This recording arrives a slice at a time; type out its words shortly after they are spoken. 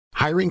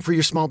Hiring for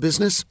your small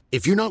business?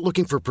 If you're not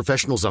looking for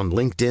professionals on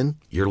LinkedIn,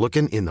 you're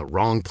looking in the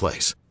wrong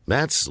place.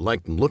 That's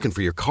like looking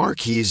for your car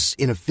keys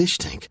in a fish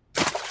tank.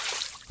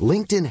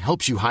 LinkedIn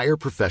helps you hire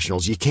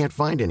professionals you can't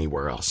find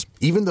anywhere else,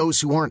 even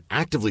those who aren't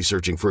actively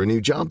searching for a new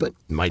job but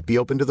might be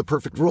open to the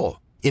perfect role.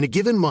 In a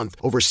given month,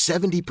 over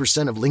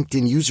 70% of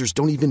LinkedIn users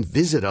don't even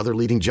visit other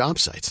leading job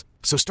sites.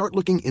 So start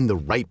looking in the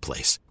right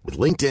place. With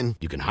LinkedIn,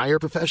 you can hire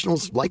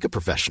professionals like a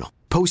professional.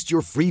 Post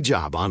your free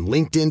job on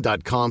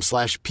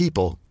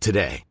linkedin.com/people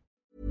today.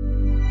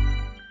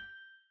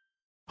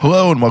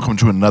 Hello and welcome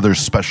to another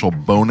special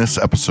bonus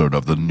episode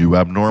of The New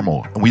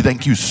Abnormal. And we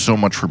thank you so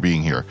much for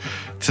being here.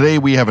 Today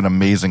we have an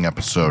amazing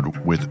episode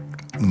with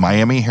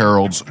Miami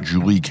Herald's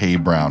Julie K.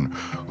 Brown,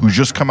 who's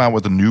just come out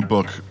with a new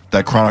book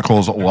that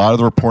chronicles a lot of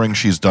the reporting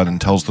she's done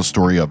and tells the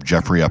story of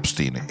Jeffrey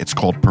Epstein. It's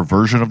called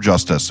Perversion of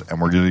Justice, and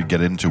we're going to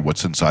get into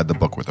what's inside the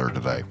book with her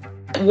today.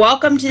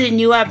 Welcome to The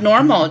New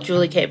Abnormal,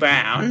 Julie K.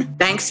 Brown.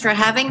 Thanks for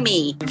having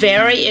me.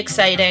 Very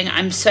exciting.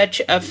 I'm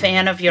such a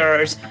fan of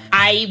yours.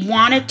 I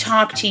want to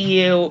talk to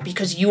you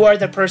because you are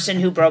the person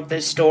who broke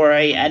this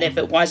story, and if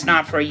it was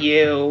not for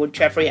you,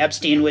 Jeffrey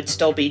Epstein would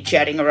still be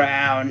jetting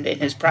around in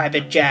his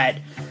private jet.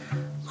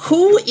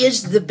 Who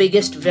is the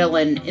biggest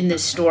villain in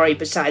this story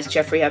besides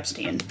Jeffrey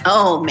Epstein?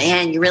 Oh,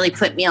 man, you really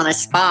put me on a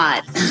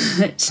spot.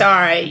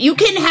 Sorry. You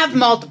can have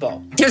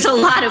multiple. There's a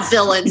lot of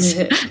villains.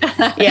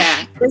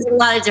 Yeah. There's a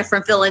lot of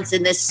different villains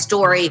in this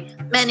story.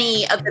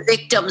 Many of the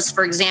victims,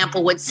 for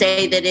example, would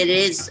say that it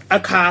is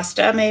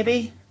Acosta,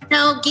 maybe?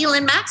 No,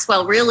 Ghislaine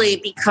Maxwell, really,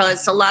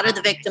 because a lot of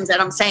the victims,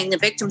 and I'm saying the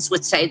victims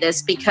would say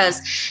this,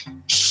 because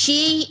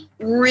she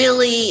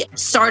really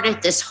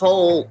started this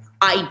whole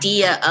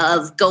idea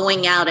of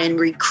going out and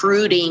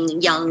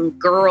recruiting young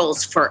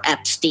girls for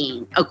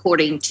Epstein,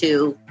 according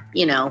to,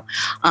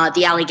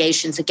 the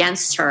allegations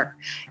against her.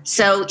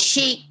 So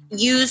she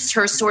used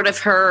her sort of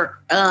her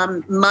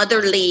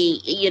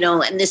motherly,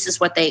 and this is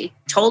what they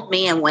told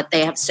me and what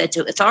they have said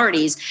to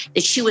authorities,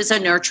 that she was a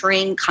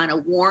nurturing, kind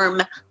of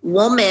warm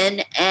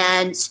woman.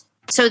 And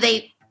so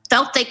they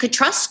felt they could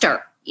trust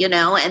her,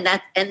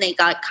 and they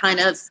got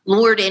kind of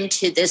lured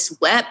into this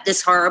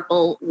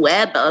horrible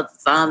web of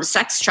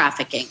sex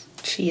trafficking.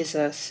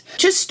 Jesus.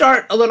 Just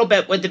start a little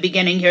bit with the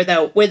beginning here,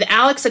 though. With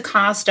Alex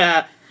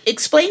Acosta,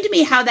 explain to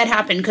me how that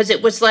happened, because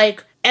it was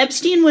like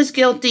Epstein was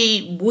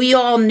guilty, we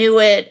all knew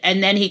it,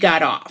 and then he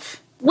got off.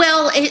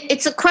 Well,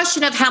 it's a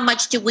question of how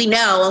much do we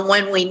know and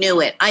when we knew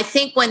it. I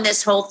think when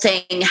this whole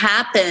thing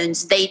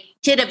happened, they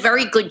did a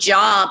very good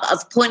job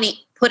of putting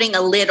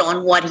a lid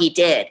on what he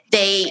did.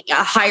 They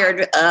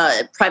hired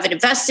private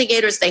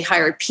investigators. They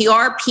hired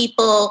PR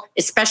people,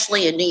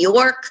 especially in New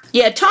York.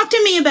 Yeah, talk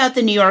to me about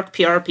the New York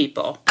PR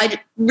people.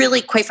 I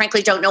really, quite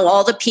frankly, don't know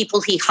all the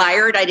people he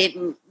hired. I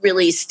didn't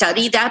really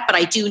study that, but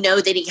I do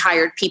know that he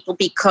hired people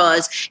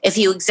because if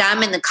you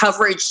examine the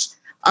coverage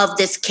of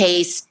this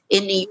case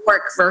in New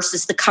York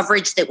versus the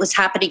coverage that was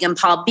happening in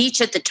Palm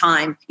Beach at the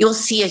time, you'll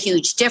see a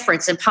huge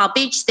difference. In Palm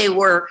Beach, they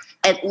were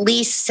at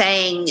least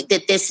saying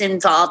that this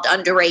involved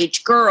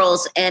underage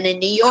girls. And in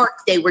New York,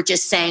 they were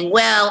just saying,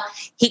 well,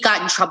 he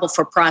got in trouble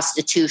for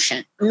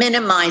prostitution,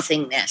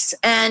 minimizing this.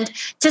 And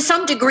to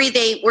some degree,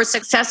 they were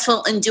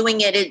successful in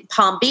doing it in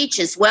Palm Beach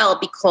as well,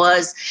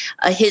 because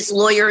his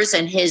lawyers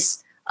and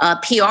his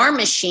PR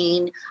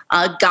machine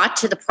got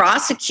to the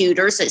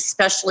prosecutors,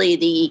 especially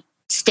the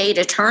state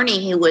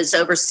attorney who was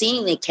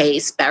overseeing the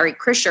case, Barry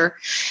Krischer,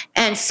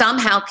 and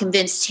somehow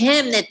convinced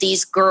him that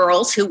these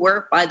girls, who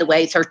were, by the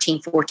way,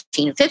 13,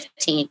 14, and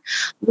 15,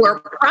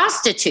 were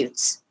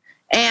prostitutes.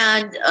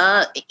 And,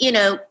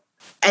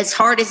 as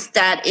hard as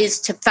that is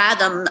to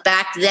fathom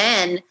back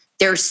then,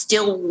 there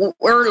still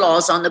were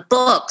laws on the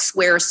books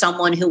where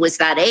someone who was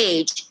that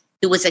age,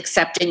 who was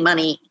accepting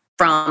money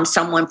from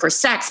someone for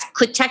sex,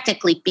 could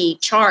technically be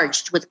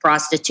charged with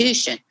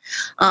prostitution.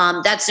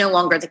 That's no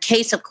longer the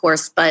case, of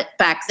course, but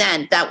back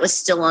then that was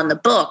still on the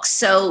books.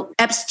 So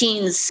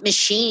Epstein's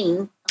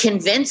machine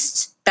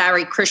convinced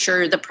Barry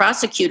Krischer, the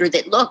prosecutor,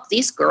 that, look,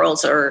 these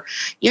girls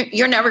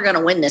you're never going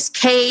to win this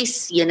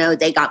case.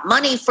 They got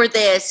money for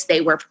this.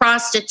 They were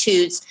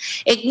prostitutes,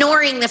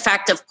 ignoring the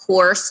fact, of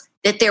course,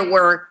 that there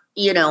were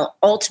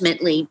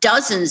ultimately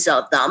dozens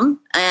of them,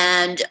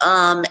 and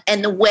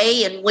the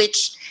way in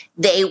which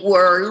they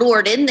were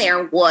lured in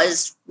there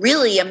was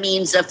really a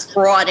means of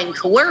fraud and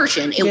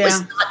coercion. It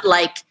was not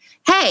like,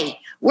 hey,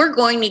 we're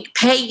going to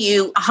pay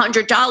you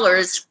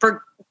 $100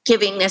 for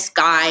giving this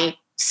guy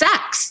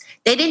sex.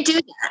 They didn't do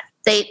that.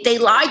 They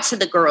lied to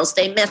the girls.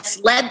 They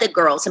misled the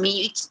girls. I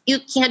mean, you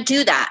can't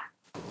do that.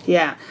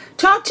 Yeah.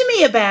 Talk to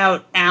me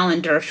about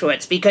Alan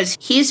Dershowitz, because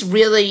he's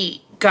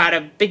really got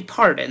a big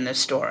part in this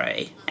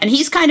story. And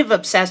he's kind of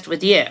obsessed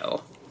with you.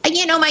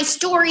 My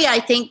story, I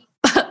think,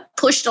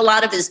 pushed a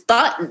lot of his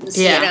buttons,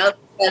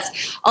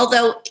 because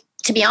although,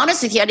 to be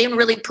honest with you, I didn't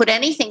really put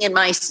anything in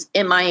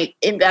my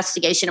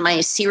investigation, in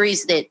my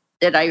series that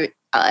I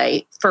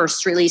I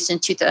first released in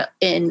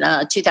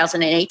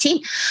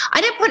 2018,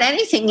 I didn't put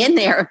anything in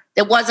there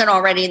that wasn't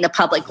already in the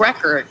public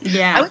record.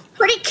 Yeah. I was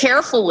pretty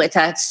careful with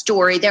that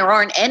story. There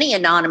aren't any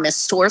anonymous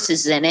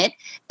sources in it.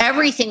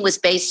 Everything was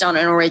based on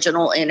an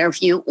original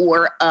interview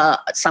or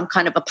some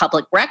kind of a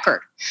public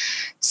record.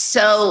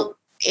 So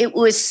it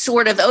was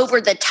sort of over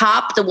the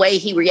top the way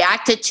he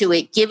reacted to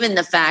it, given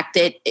the fact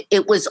that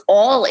it was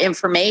all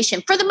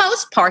information, for the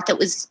most part, that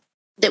was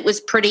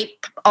pretty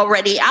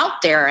already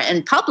out there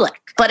and public.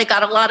 But it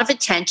got a lot of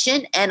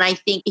attention, and I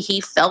think he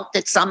felt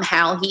that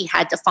somehow he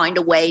had to find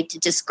a way to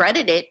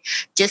discredit it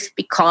just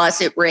because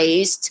it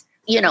raised,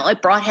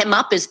 it brought him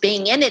up as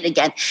being in it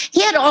again.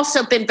 He had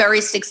also been very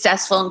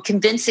successful in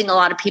convincing a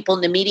lot of people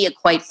in the media,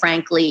 quite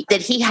frankly,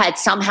 that he had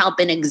somehow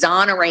been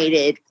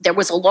exonerated. There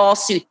was a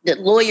lawsuit that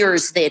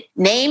lawyers that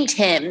named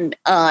him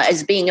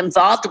as being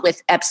involved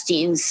with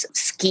Epstein's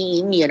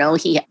scheme.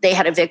 They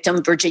had a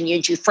victim, Virginia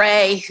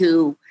Giuffre,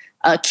 who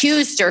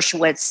accused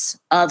Dershowitz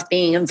of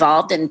being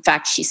involved. In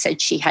fact, she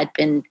said she had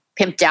been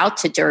pimped out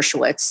to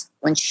Dershowitz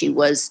when she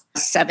was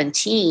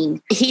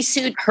 17. He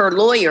sued her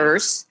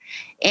lawyers.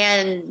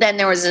 And then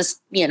there was this,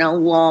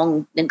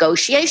 long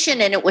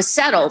negotiation, and it was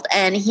settled.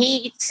 And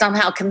he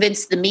somehow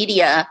convinced the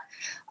media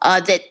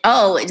that,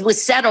 it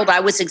was settled, I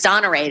was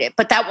exonerated.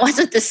 But that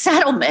wasn't the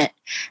settlement.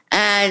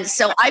 And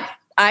so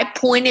I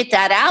pointed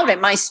that out in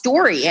my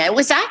story. And it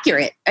was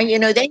accurate. And,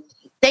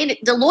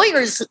 the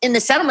lawyers in the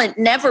settlement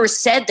never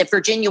said that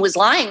Virginia was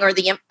lying or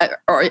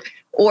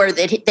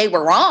that they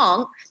were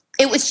wrong.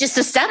 It was just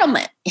a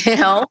settlement,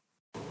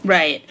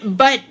 Right.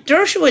 But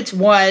Dershowitz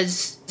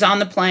was on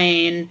the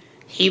plane.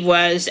 He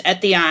was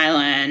at the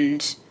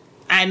island.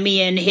 I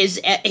mean, his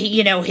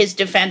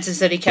defense is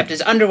that he kept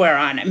his underwear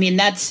on. I mean,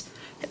 that's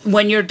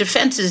when your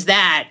defense is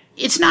that,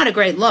 it's not a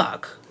great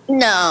look.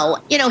 No.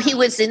 He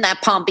was in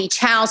that Palm Beach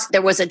house.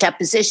 There was a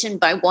deposition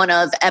by one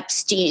of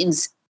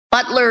Epstein's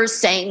butlers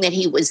saying that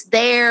he was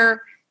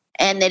there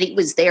and that he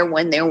was there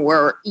when there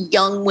were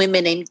young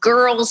women and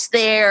girls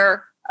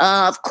there.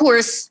 Of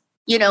course,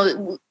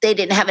 they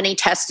didn't have any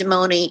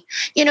testimony.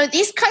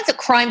 These kinds of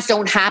crimes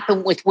don't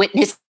happen with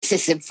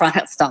witnesses in front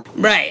of them.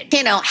 Right.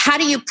 How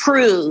do you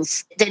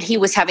prove that he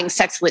was having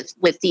sex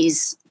with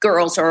these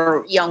girls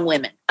or young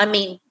women? I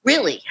mean,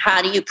 really,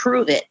 how do you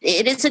prove it?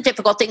 It is a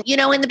difficult thing.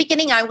 In the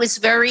beginning, I was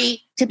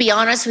to be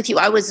honest with you,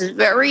 I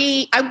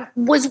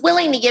was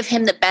willing to give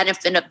him the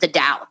benefit of the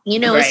doubt.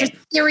 Right.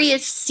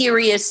 It's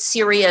a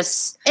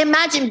serious.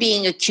 Imagine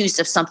being accused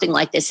of something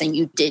like this and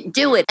you didn't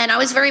do it. And I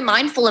was very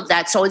mindful of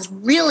that. So I was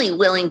really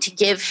willing to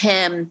give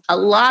him a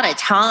lot of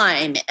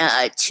time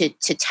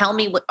to tell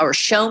me or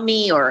show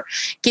me or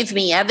give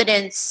me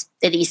evidence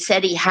that he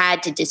said he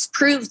had to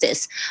disprove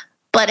this.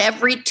 But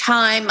every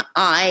time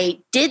I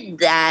did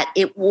that,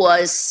 it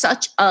was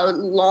such a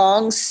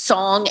long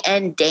song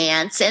and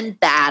dance and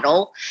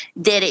battle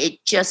that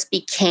it just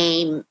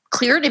became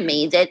clear to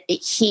me that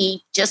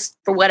he just,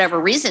 for whatever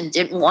reason,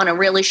 didn't want to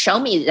really show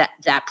me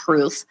that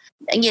proof.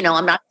 And,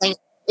 I'm not saying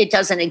it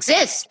doesn't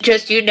exist.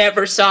 Just you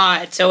never saw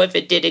it. So if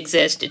it did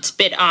exist, it's a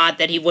bit odd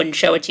that he wouldn't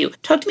show it to you.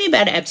 Talk to me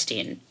about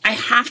Epstein. I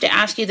have to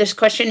ask you this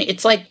question.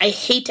 It's like, I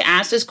hate to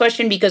ask this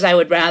question because I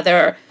would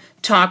rather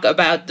talk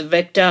about the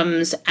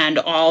victims and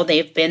all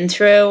they've been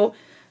through.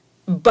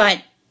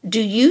 But do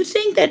you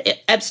think that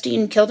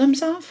Epstein killed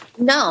himself?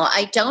 No,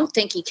 I don't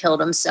think he killed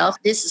himself.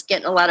 This is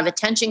getting a lot of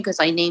attention because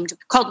I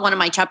called one of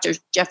my chapters,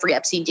 Jeffrey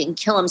Epstein didn't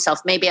kill himself.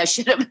 Maybe I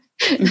should have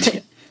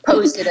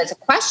posed it as a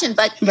question.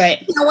 But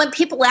right. When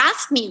people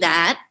ask me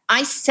that,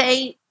 I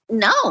say,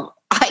 no,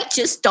 I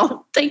just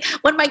don't think.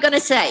 What am I going to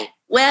say?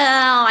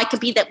 Well, I could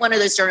be that one of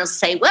those journalists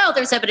say, well,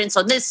 there's evidence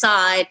on this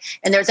side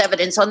and there's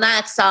evidence on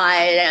that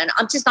side. And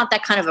I'm just not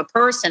that kind of a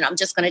person. I'm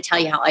just going to tell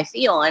you how I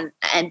feel.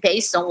 And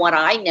based on what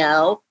I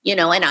know,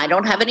 and I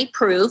don't have any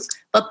proof,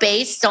 but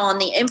based on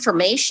the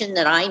information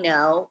that I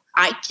know,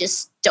 I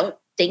just don't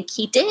think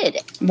he did.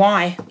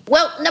 Why?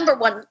 Well, number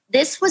one,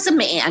 this was a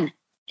man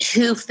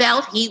who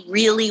felt he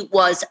really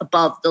was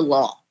above the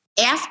law.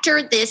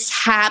 After this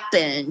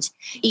happened,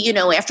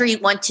 after he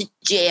went to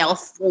jail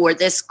for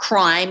this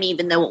crime,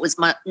 even though it was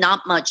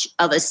not much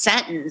of a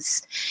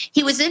sentence,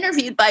 he was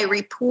interviewed by a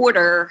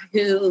reporter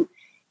who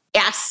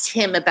asked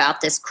him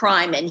about this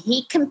crime, and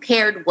he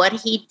compared what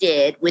he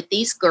did with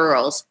these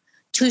girls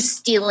to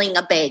stealing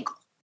a bagel.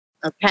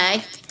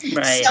 Okay?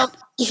 Right. So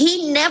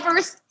he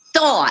never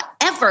thought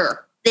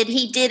ever that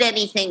he did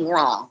anything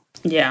wrong.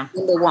 Yeah.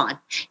 Number one.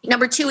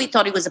 Number two, he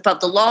thought he was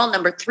above the law.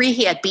 Number three,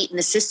 he had beaten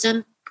the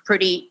system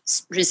pretty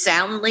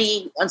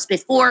resoundly once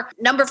before.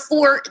 Number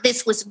four,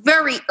 this was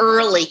very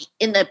early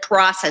in the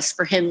process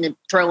for him to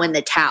throw in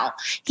the towel.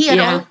 He had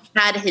only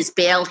had his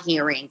bail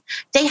hearing.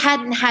 They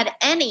hadn't had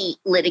any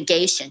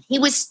litigation. He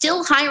was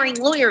still hiring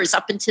lawyers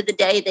up until the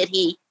day that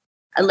he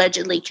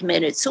allegedly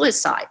committed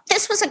suicide.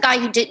 This was a guy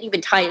who didn't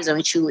even tie his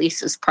own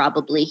shoelaces,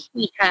 probably.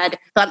 He had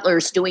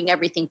butlers doing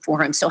everything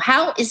for him. So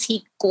how is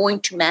he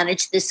going to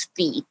manage this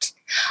feat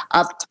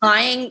of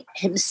tying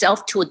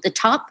himself to the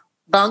top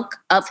bunk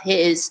of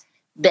his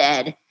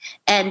bed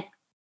and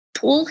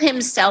pull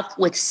himself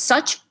with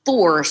such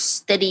force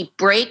that he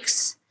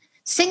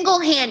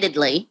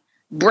single-handedly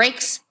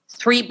breaks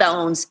 3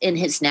 bones in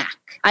his neck.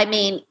 I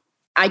mean,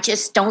 I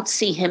just don't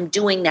see him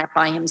doing that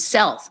by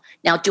himself.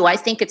 Now, do I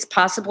think it's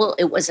possible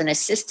it was an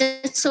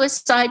assisted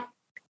suicide?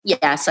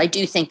 Yes, I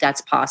do think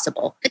that's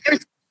possible.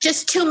 There's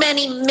just too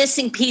many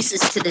missing pieces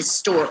to this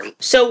story.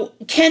 So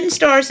Ken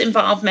Starr's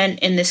involvement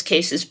in this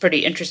case is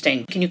pretty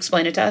interesting. Can you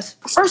explain it to us?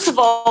 First of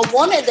all,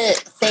 one of the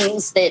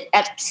things that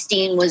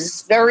Epstein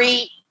was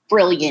very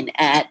brilliant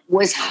at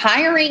was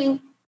hiring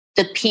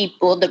the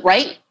people, the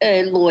right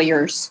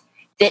lawyers,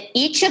 that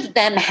each of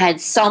them had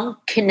some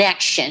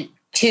connection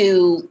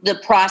to the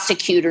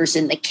prosecutors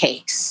in the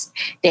case.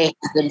 They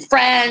had been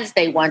friends,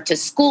 they went to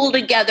school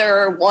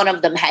together, one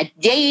of them had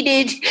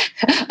dated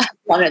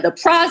one of the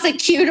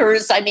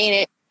prosecutors. I mean,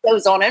 it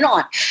goes on and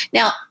on.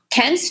 Now,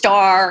 Ken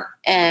Starr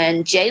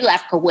and Jay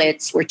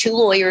Lefkowitz were 2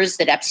 lawyers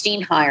that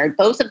Epstein hired.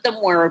 Both of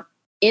them were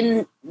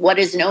in what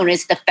is known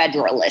as the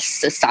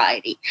Federalist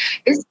Society.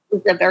 This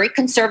is a very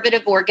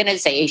conservative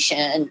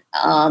organization,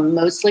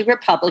 mostly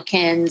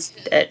Republicans.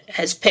 It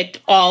has picked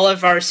all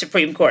of our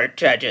Supreme Court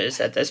judges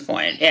at this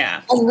point,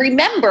 yeah. And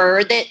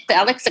remember that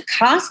Alex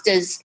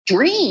Acosta's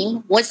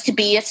dream was to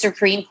be a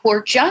Supreme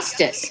Court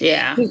justice.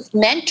 Yeah. His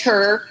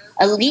mentor,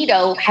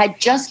 Alito, had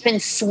just been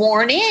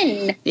sworn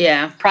in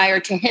prior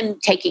to him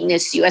taking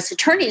this U.S.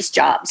 attorney's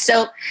job.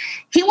 So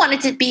he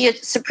wanted to be a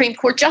Supreme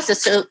Court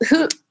justice. So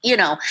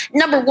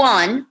number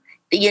one,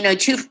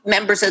 2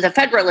 members of the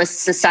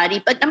Federalist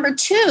Society. But number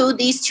 2,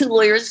 these 2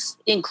 lawyers,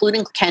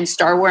 including Ken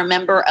Starr, were a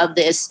member of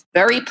this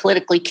very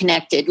politically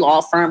connected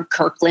law firm,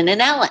 Kirkland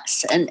and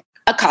Ellis. And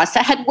Acosta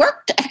had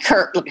worked at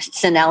Kirkland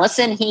and Ellis,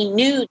 and he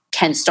knew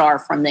Ken Starr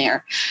from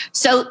there.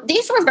 So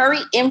these were very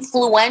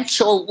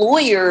influential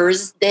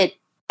lawyers that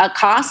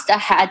Acosta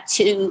had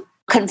to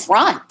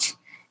confront.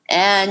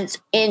 And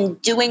in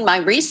doing my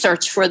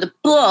research for the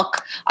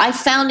book, I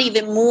found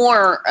even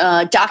more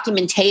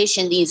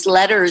documentation, these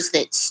letters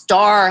that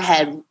Starr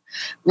had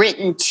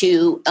written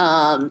to,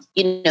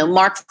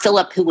 Mark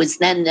Phillip, who was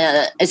then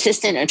the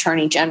Assistant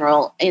Attorney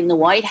General in the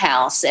White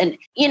House. And,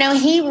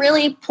 he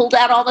really pulled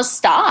out all the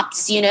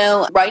stops,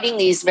 writing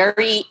these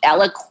very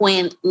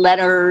eloquent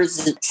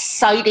letters,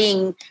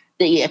 citing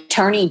the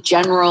Attorney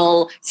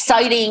General,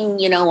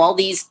 citing, all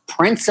these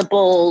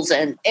principles.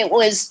 And it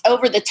was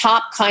over the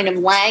top kind of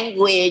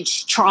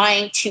language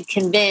trying to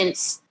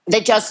convince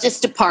the Justice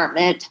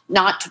Department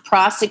not to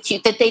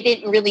prosecute, that they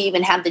didn't really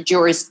even have the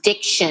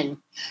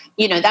jurisdiction.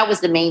 That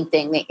was the main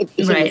thing. He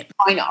was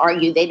trying to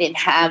argue they didn't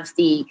have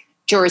the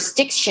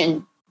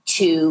jurisdiction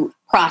to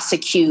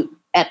prosecute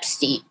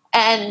Epstein.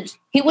 And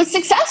he was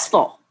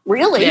successful,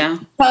 really,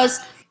 because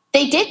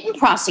they didn't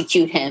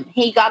prosecute him.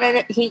 He got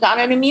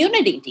an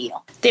immunity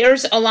deal.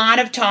 There's a lot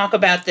of talk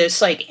about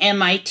this, like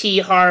MIT,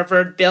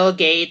 Harvard, Bill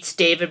Gates,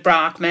 David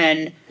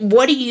Brockman.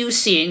 What are you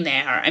seeing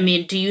there? I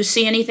mean, do you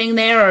see anything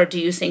there, or do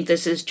you think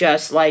this is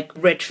just like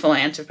rich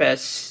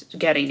philanthropists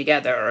getting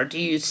together, or do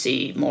you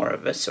see more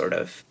of a sort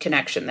of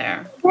connection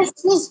there?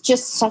 This is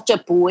just such a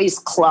boys'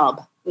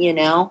 club,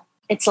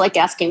 It's like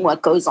asking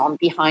what goes on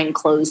behind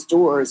closed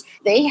doors.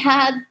 They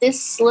had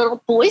this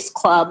little boys'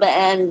 club,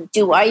 and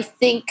do I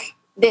think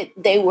that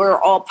they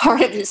were all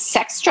part of this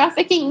sex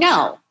trafficking?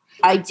 No.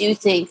 I do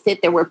think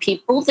that there were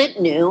people that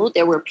knew,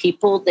 there were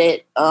people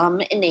that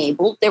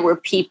enabled, there were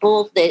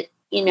people that,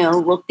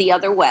 looked the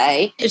other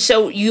way.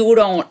 So you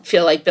don't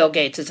feel like Bill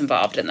Gates is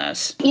involved in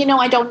this?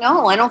 I don't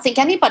know. I don't think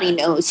anybody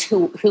knows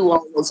who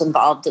all was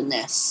involved in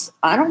this.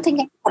 I don't think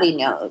anybody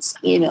knows.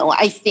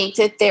 I think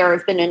that there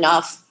have been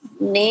enough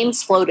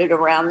names floated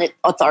around that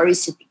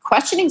authorities should be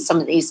questioning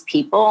some of these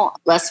people.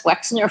 Les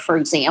Wexner, for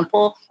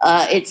example,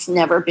 it's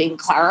never been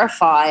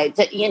clarified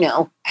that,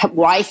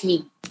 why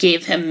he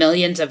gave him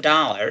millions of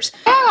dollars.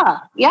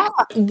 Yeah.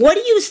 What do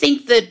you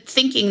think the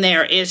thinking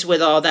there is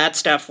with all that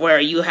stuff, where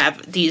you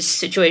have these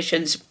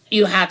situations,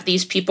 you have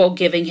these people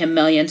giving him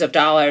millions of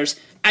dollars?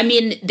 I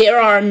mean, there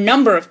are a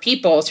number of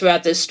people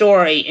throughout this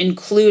story,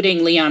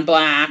 including Leon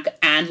Black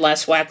and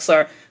Les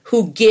Wexner,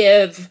 who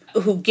give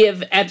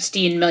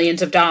Epstein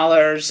millions of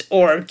dollars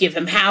or give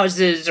him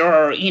houses,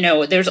 or,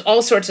 there's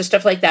all sorts of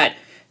stuff like that.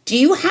 Do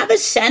you have a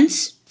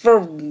sense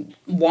for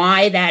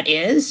why that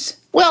is?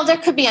 Well, there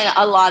could be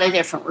a lot of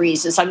different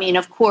reasons. I mean,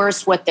 of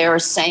course, what they're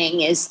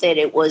saying is that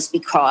it was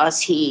because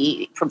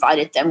he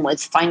provided them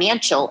with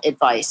financial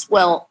advice.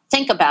 Well,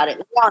 think about it.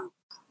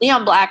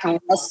 Leon Black and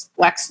Les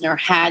Wexner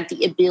had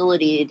the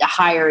ability to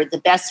hire the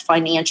best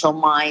financial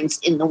minds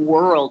in the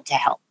world to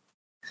help.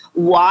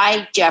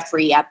 Why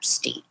Jeffrey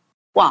Epstein?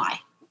 Why?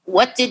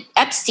 What did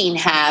Epstein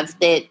have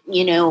that,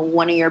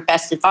 one of your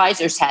best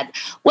advisors had?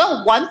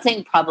 Well, one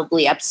thing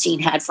probably Epstein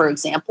had, for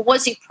example,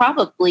 was he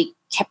probably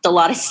kept a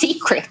lot of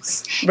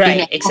secrets.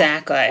 Right,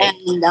 exactly.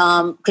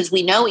 And because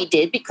we know he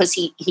did, because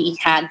he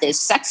had this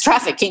sex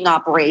trafficking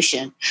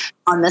operation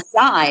on the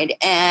side.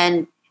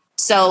 And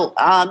so,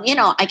 I'm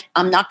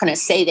not going to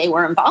say they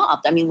were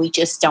involved. I mean, we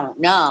just don't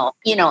know.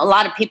 A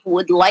lot of people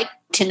would like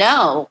to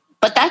know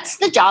But that's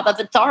the job of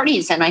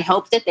authorities, and I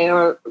hope that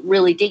they're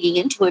really digging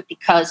into it,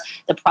 because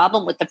the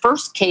problem with the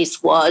first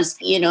case was,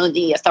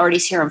 the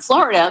authorities here in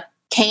Florida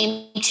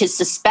came to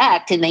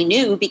suspect, and they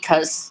knew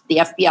because the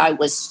FBI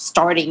was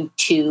starting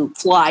to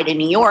fly to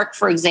New York,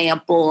 for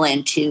example,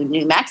 and to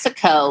New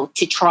Mexico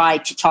to try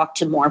to talk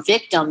to more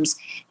victims.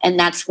 And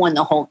that's when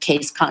the whole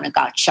case kind of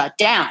got shut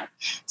down.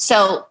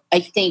 So I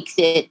think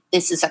that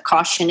this is a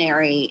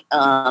cautionary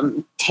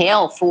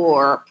tale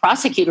for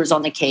prosecutors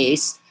on the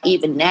case,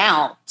 even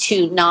now,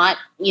 to not,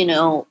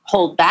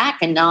 hold back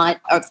and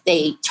not, or if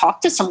they talk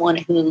to someone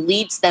who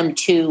leads them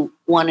to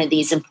one of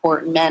these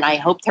important men, I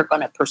hope they're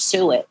going to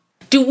pursue it.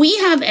 Do we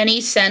have any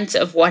sense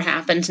of what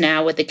happens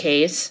now with the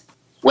case?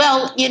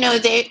 Well,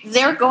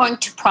 they're going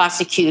to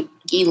prosecute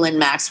Ghislaine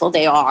Maxwell.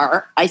 They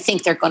are. I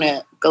think they're going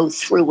to go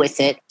through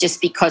with it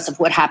just because of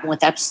what happened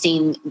with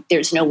Epstein.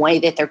 There's no way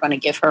that they're going to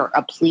give her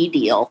a plea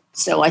deal.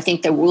 So I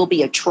think there will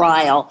be a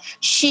trial.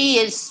 She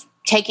is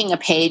taking a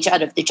page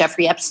out of the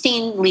Jeffrey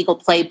Epstein legal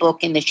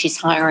playbook, in that she's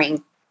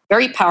hiring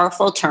very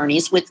powerful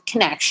attorneys with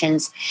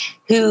connections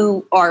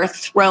who are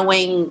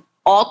throwing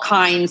all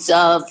kinds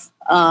of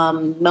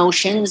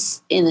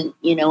motions in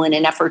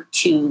an effort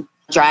to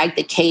drag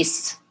the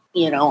case,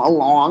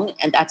 along.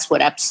 And that's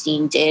what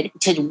Epstein did,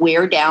 to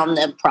wear down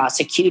the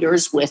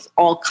prosecutors with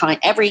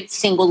every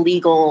single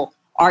legal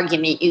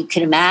argument you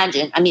can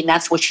imagine. I mean,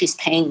 that's what she's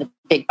paying the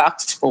big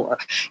bucks for.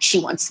 She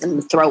wants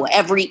them to throw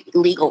every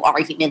legal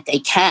argument they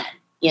can,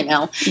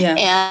 Yeah.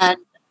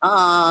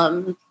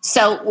 And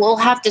so we'll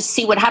have to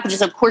see what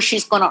happens. Of course,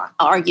 she's going to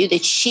argue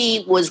that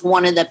she was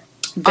one of the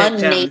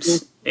unnamed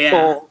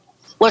people.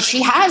 Well,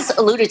 she has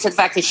alluded to the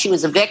fact that she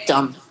was a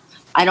victim.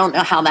 I don't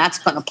know how that's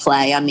going to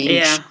play. I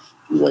mean, she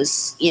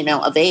was,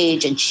 of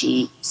age, and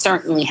she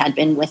certainly had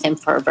been with him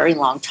for a very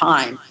long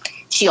time.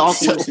 She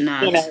also,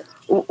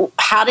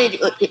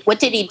 what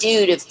did he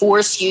do to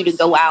force you to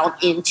go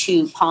out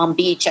into Palm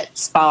Beach at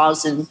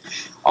spas and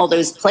all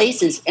those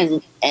places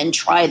and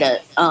try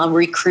to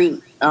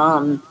recruit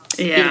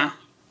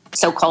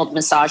so-called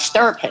massage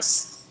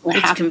therapists?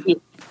 He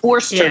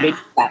forced her to do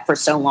that for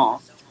so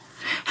long.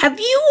 Have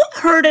you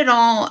heard at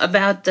all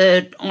about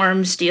the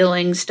arms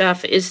dealing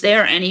stuff? Is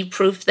there any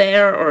proof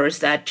there, or is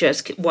that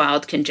just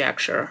wild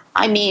conjecture?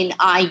 I mean,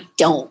 I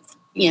don't,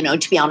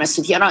 to be honest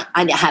with you,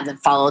 I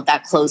haven't followed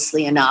that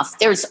closely enough.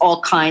 There's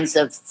all kinds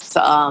of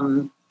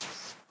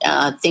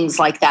things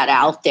like that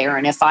out there.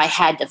 And if I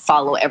had to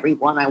follow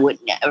everyone, I would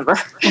never.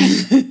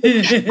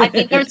 I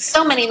mean, there's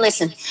so many.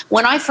 Listen,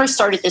 when I first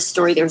started this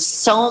story, there's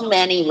so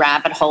many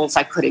rabbit holes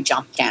I could have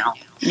jumped down.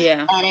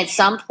 Yeah. And at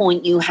some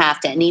point you have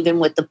to, and even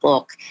with the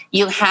book,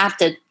 you have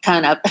to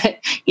kind of,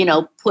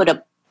 put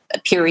a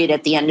period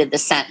at the end of the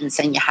sentence,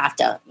 and you have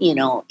to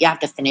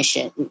finish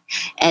it.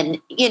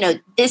 And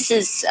this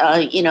is,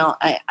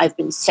 I've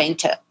been saying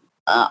to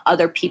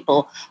other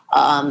people,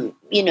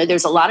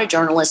 there's a lot of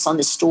journalists on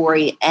the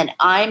story, and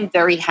I'm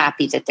very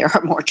happy that there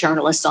are more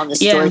journalists on the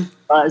story,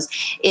 because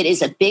it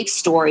is a big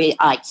story.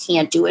 I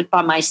can't do it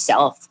by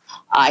myself.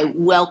 I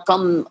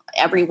welcome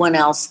everyone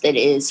else that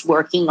is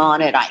working on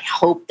it. I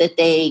hope that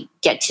they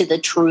get to the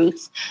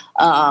truth.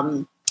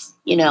 The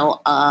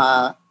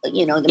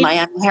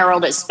Miami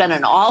Herald has spent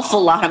an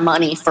awful lot of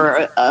money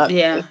for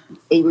a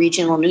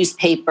regional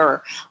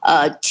newspaper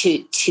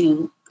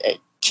to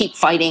keep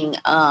fighting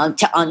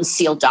to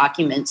unseal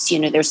documents.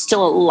 There's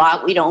still a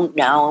lot we don't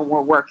know, and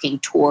we're working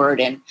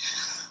toward. And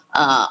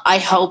I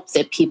hope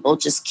that people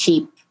just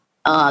keep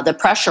the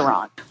pressure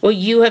on. Well,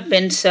 you have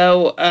been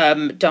so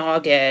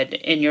dogged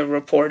in your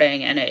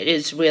reporting, and it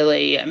is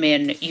really, I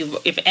mean,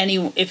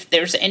 if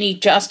there's any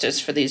justice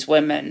for these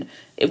women,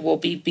 it will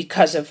be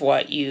because of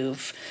what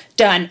you've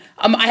done.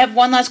 I have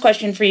one last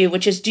question for you,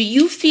 which is, do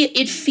you feel,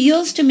 it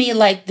feels to me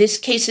like this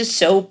case is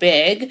so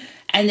big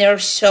and there are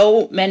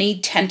so many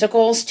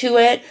tentacles to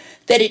it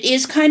that it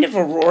is kind of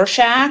a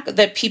Rorschach,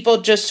 that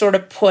people just sort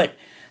of put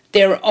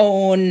their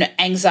own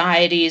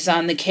anxieties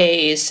on the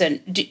case.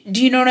 And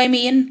do you know what I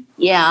mean?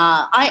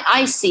 Yeah,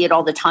 I see it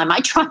all the time. I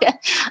try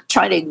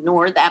to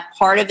ignore that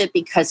part of it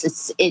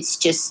because it's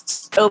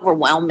just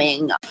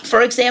overwhelming.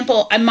 For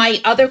example,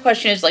 my other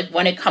question is, like,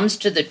 when it comes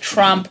to the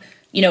Trump,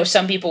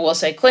 some people will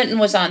say Clinton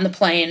was on the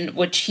plane,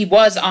 which he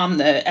was on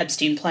the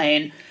Epstein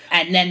plane.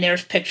 And then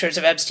there's pictures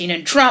of Epstein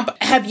and Trump.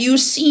 Have you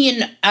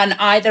seen on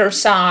either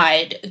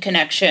side a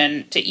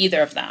connection to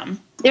either of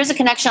them? There's a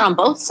connection on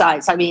both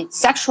sides. I mean,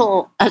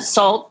 sexual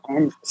assault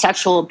and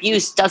sexual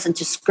abuse doesn't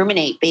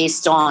discriminate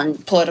based on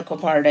political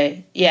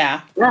party.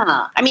 Yeah.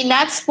 Yeah. I mean,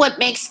 that's what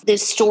makes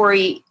this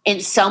story in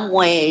some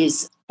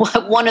ways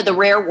one of the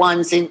rare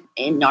ones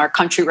in our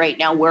country right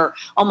now, where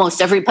almost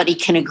everybody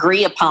can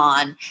agree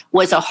upon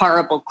was a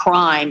horrible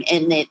crime,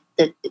 and that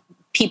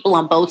people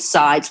on both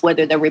sides,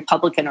 whether they're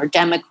Republican or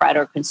Democrat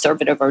or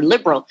conservative or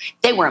liberal,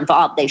 they were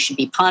involved. They should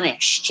be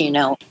punished,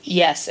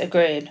 Yes,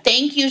 agreed.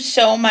 Thank you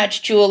so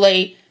much,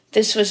 Julie.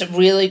 This was a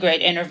really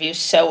great interview.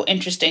 So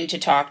interesting to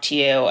talk to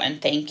you,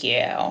 and thank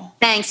you.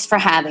 Thanks for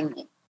having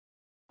me.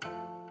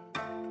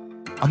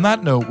 On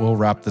that note, we'll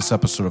wrap this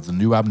episode of The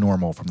New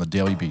Abnormal from the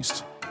Daily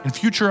Beast. In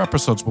future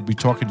episodes, we'll be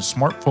talking to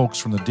smart folks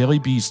from the Daily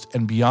Beast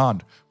and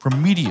beyond, from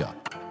media,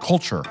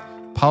 culture,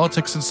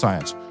 politics, and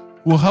science,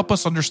 who will help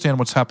us understand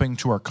what's happening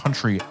to our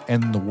country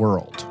and the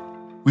world.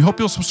 We hope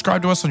you'll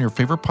subscribe to us on your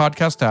favorite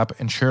podcast app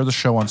and share the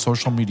show on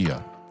social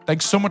media.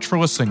 Thanks so much for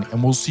listening,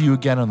 and we'll see you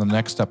again on the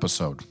next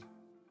episode.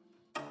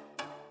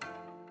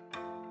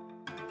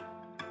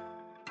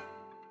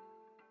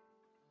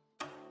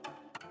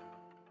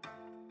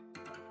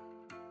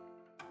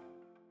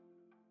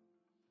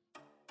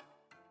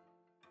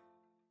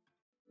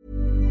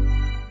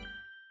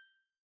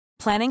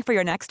 Planning for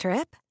your next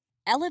trip?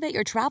 Elevate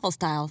your travel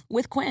style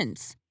with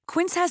Quince.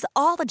 Quince has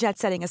all the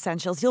jet-setting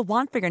essentials you'll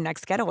want for your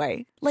next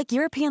getaway, like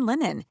European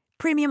linen,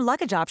 premium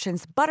luggage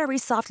options, buttery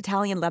soft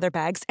Italian leather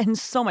bags, and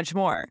so much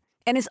more.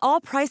 And is all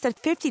priced at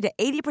 50 to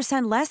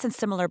 80% less than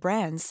similar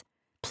brands.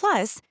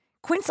 Plus,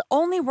 Quince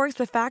only works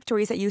with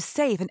factories that use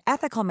safe and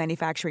ethical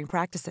manufacturing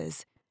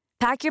practices.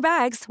 Pack your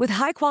bags with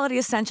high-quality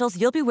essentials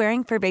you'll be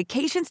wearing for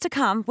vacations to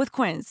come with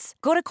Quince.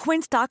 Go to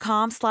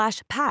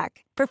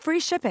quince.com/pack for free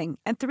shipping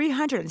and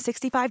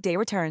 365-day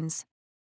returns.